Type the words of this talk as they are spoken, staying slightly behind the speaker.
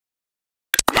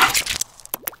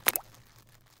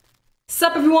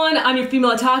Sup everyone, I'm your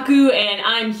female otaku and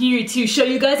I'm here to show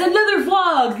you guys another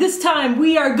vlog. This time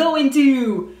we are going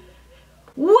to...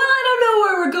 well, I don't know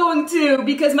where we're going to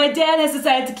because my dad has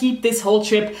decided to keep this whole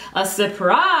trip a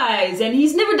surprise and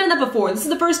he's never done that before. This is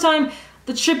the first time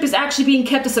the trip is actually being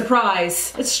kept a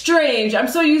surprise. It's strange, I'm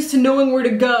so used to knowing where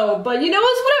to go, but you know,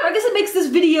 it's whatever. I guess it makes this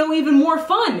video even more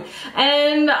fun.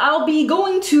 And I'll be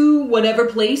going to whatever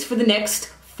place for the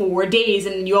next 4 days,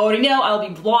 and you already know I'll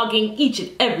be vlogging each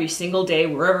and every single day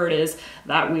wherever it is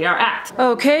that we are at.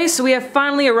 Okay, so we have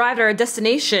finally arrived at our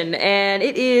destination, and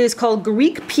it is called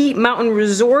Greek Peak Mountain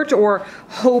Resort or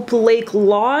Hope Lake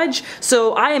Lodge.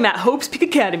 So I am at Hope's Peak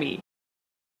Academy.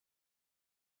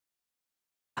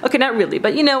 Okay, not really,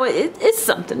 but you know, it's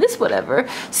something, it's whatever.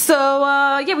 So,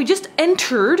 yeah, we just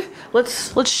entered.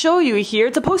 Let's show you here.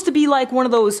 It's supposed to be like one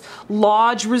of those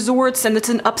lodge resorts, and it's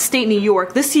in upstate New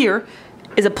York. This here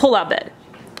is a pull-out bed.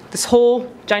 This whole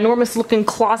ginormous looking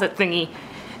closet thingy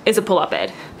is a pull-out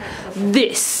bed.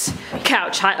 This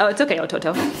couch, hi, oh, it's okay,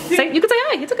 Ototo. Say, you can say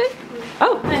hi, it's okay.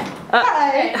 Oh,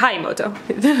 hi, Moto.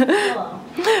 Hello.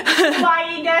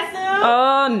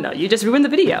 Oh no, you just ruined the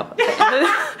video.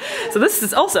 So this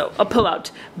is also a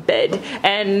pull-out bed.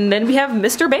 And then we have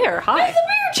Mr. Bear, hi. It's a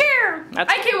bear chair!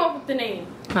 I came up with the name.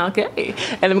 Okay,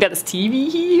 and then we got this TV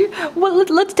here. Well,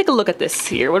 let's take a look at this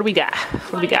here. What do we got?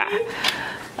 What do we got?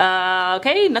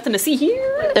 Okay, nothing to see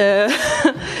here.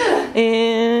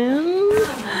 And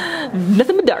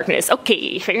nothing but darkness.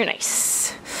 Okay, very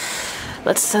nice.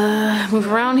 Let's move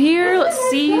around here. Let's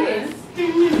see.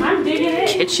 I'm digging it.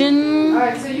 Kitchen.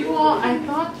 Alright, so you want, I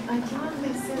thought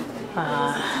they said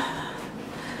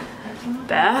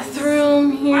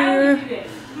bathroom here.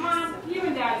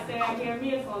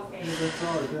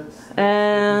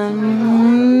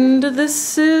 And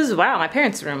this is, wow, my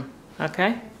parents' room.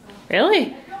 Okay.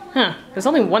 Really? Huh. There's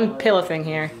only one pillow thing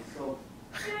here.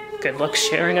 Good luck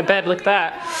sharing a bed like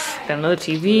that. Got another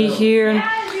TV here.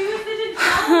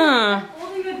 Huh.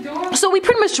 So we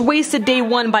pretty much wasted day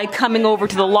one by coming over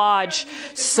to the lodge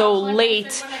so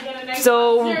late.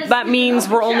 So that means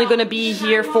we're only going to be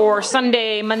here for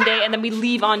Sunday, Monday, and then we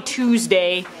leave on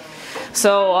Tuesday.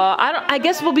 So I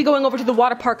guess we'll be going over to the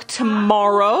water park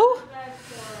tomorrow.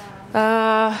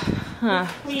 I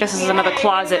guess this is another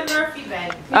closet.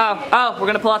 Oh, we're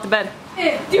gonna pull out the bed.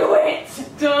 Do it!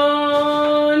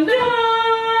 Dun, dun,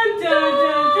 dun, dun,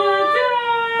 dun, dun.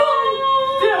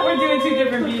 We're doing two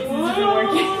different beats. This isn't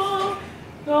working.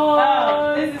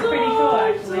 Oh, this is pretty cool,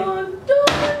 actually.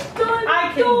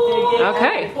 I can dig it.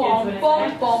 Okay.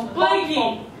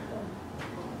 Blanky,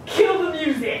 kill the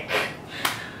music.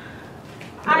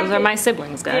 Those are my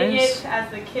siblings, guys. Dig it,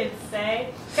 as the kids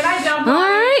say. Can I jump on?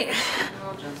 Alright.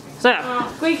 So,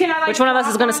 Wait, can I, like, which one of us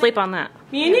is going to sleep on that?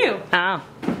 Me and you. Oh.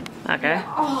 Okay.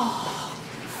 Oh.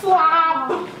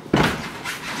 Flop.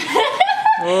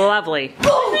 Lovely.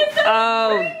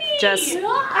 Oh, just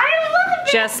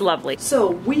lovely.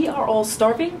 So, we are all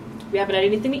starving. We haven't had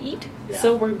anything to eat. Yeah.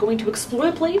 So, we're going to explore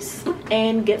the place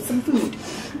and get some food.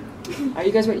 Are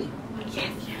you guys ready?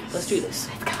 Yes. Let's do this.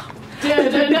 Let's go.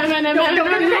 It's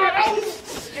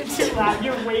too loud.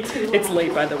 You're way too loud. It's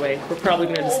late, by the way. We're probably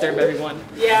going to disturb everyone.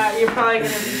 Yeah, you're probably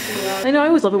going to be too loud. I know, I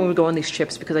always love it when we go on these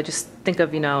trips because I just think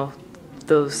of, you know,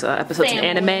 those episodes in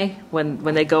anime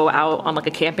when they go out on like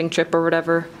a camping trip or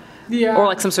whatever. Yeah. Or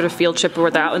like some sort of field trip where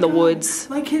they're out in the woods.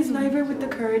 Like his neighbor with the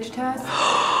courage test.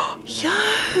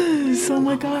 Yes! Oh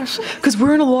my gosh. Because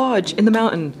we're in a lodge in the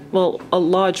mountain. Well, a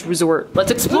lodge resort.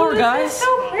 Let's explore, guys. This is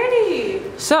so pretty.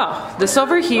 So, this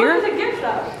over here. What is a gift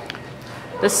shop?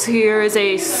 This here is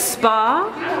a spa.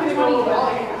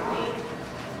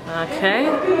 Okay.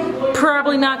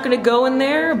 Probably not gonna go in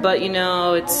there, but you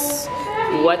know, it's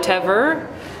whatever.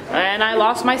 And I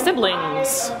lost my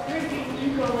siblings.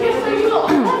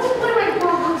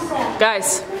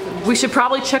 Guys, we should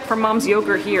probably check for Mom's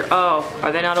yogurt here. Oh,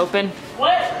 are they not open?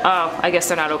 What? Oh, I guess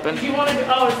they're not open. You want to?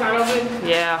 Oh, it's not open.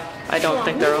 Yeah, I don't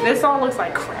think they're open. This all looks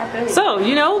like crap. Anyway. So,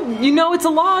 you know it's a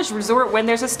lodge resort when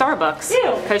there's a Starbucks.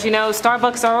 Ew. Because you know,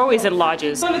 Starbucks are always in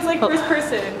lodges. So it's like first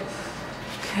person.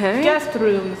 Okay. Guest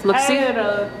rooms. Let's see.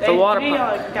 The water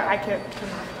park. I can't.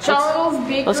 Charles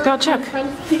Baker. Let's go check.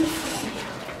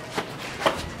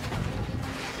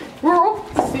 We're all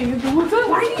seeing the woods.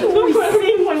 Why do you always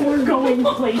sing when we're going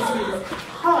places?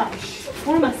 Hush.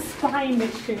 We're on a spy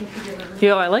mission here.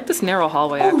 Yo, I like this narrow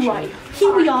hallway actually. Alright,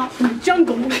 here we are in the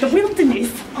jungle, the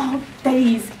wilderness of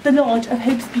days, the lodge of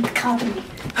Hope's Peak Academy.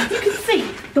 As you can see,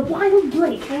 the wild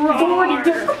Blake has already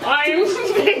done.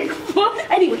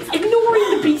 Anyways,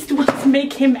 ignoring the beast will just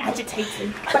make him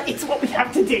agitated, but it's what we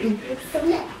have to do. So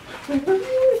now, we're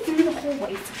moving through the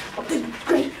hallways of the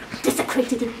great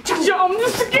desecrated jungle.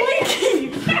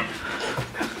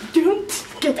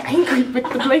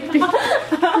 like people.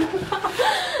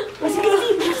 As you can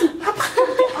see, there's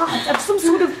odds of some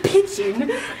sort of pigeon.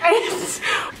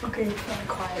 Okay,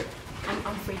 quiet.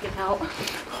 I'm freaking out.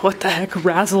 What the heck?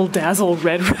 Razzle dazzle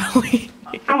red rally.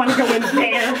 I want to go in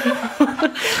there.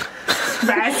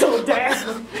 Razzle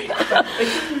dazzle.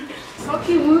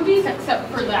 Fucking movies except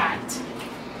for that.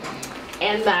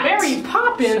 And that. Mary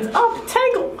Poppins. Oh,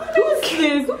 Tangle. What is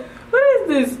this? What is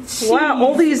this? Cheese? Wow,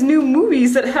 all these new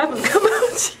movies that haven't come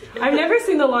out. I've never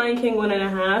seen The Lion King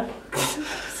 1.5.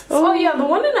 Oh yeah, the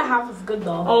 1.5 is good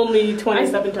though. Only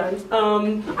 27 times.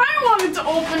 I wanted to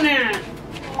open it.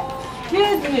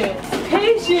 Goodness,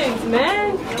 patience,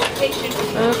 man.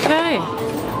 Okay.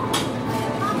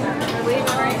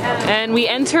 And we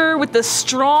enter with the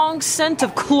strong scent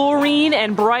of chlorine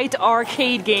and bright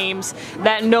arcade games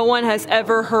that no one has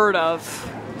ever heard of.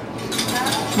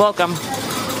 Welcome.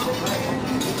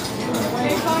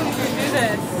 Hey, Tom, you can do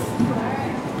this.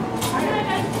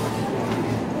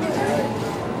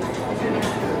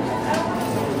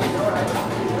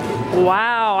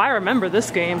 Wow, I remember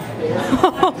this game.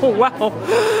 Oh, wow.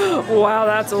 Wow,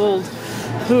 that's old.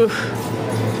 Whew.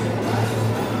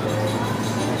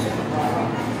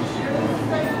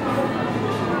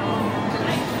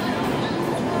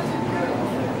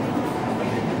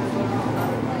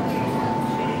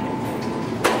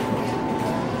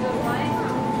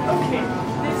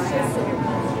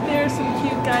 There's some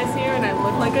cute guys here and I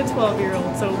look like a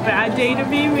 12-year-old, so bad day to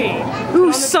be me.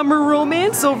 Ooh, summer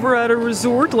romance over at a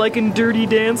resort like in Dirty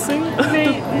Dancing.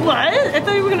 Wait, what? I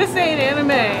thought you were gonna say an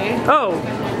anime. Oh,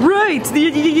 right.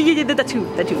 That too.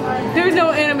 There's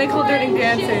no anime called Dirty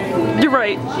Dancing. You're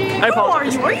right. I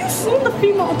apologize. Who are you? Are you seeing the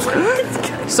female?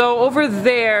 So over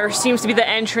there seems to be the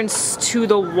entrance to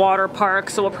the water park,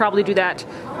 so we'll probably do that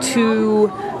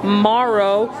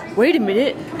tomorrow. Wait a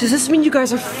minute. Does this mean you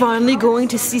guys are finally going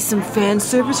to see some fan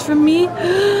service from me?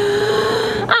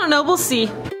 I don't know. We'll see.